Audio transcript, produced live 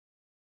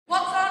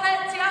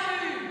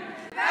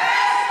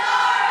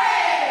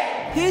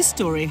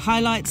HerStory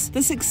highlights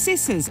the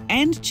successes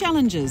and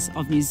challenges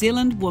of New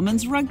Zealand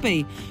women's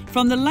rugby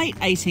from the late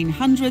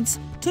 1800s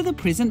to the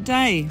present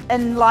day.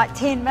 In like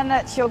 10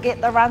 minutes you'll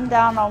get the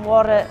rundown on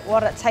what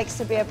it takes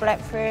to be a Black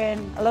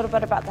Fern, a little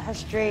bit about the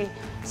history,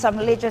 some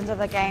legends of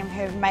the game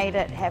who've made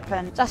it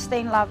happen.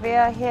 Justine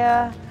Lavia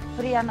here,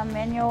 Puriana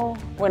Manuel.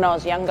 When I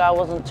was younger I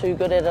wasn't too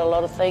good at a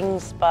lot of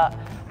things, but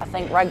I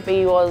think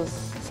rugby was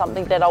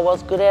something that I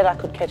was good at. I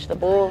could catch the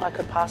ball, I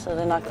could pass it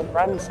and I could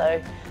run,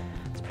 so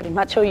it's pretty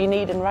much all you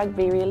need in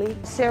rugby really.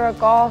 Sarah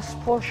Goss,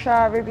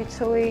 Portia, Ruby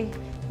Tui,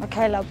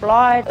 Michaela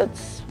Blyde.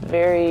 It's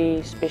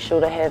very special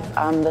to have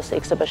this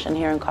exhibition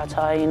here in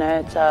Kaitāia. You know,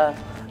 it's a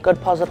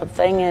good positive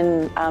thing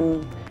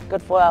and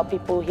good for our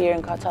people here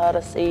in Kaitāia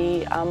to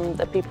see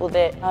the people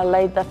that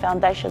laid the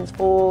foundations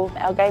for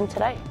our game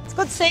today. It's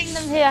good seeing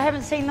them here. I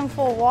haven't seen them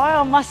for a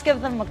while. I must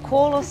give them a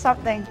call or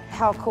something.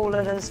 How cool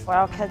it is for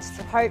our kids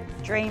to hope,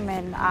 dream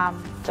and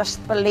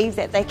just believe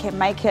that they can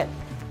make it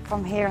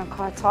from here in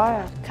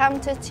Kaitāia.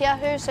 Come to Te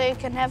Ahu so you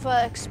can have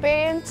an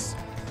experience,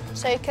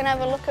 so you can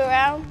have a look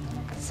around.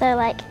 So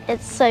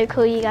it's so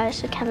cool, you guys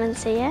should come and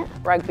see it.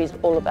 Rugby's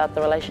all about the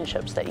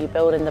relationships that you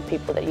build and the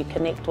people that you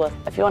connect with.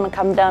 If you want to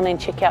come down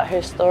and check out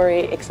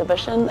HerStory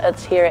exhibition,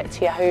 it's here at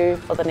Te Ahu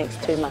for the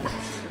next 2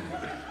 months.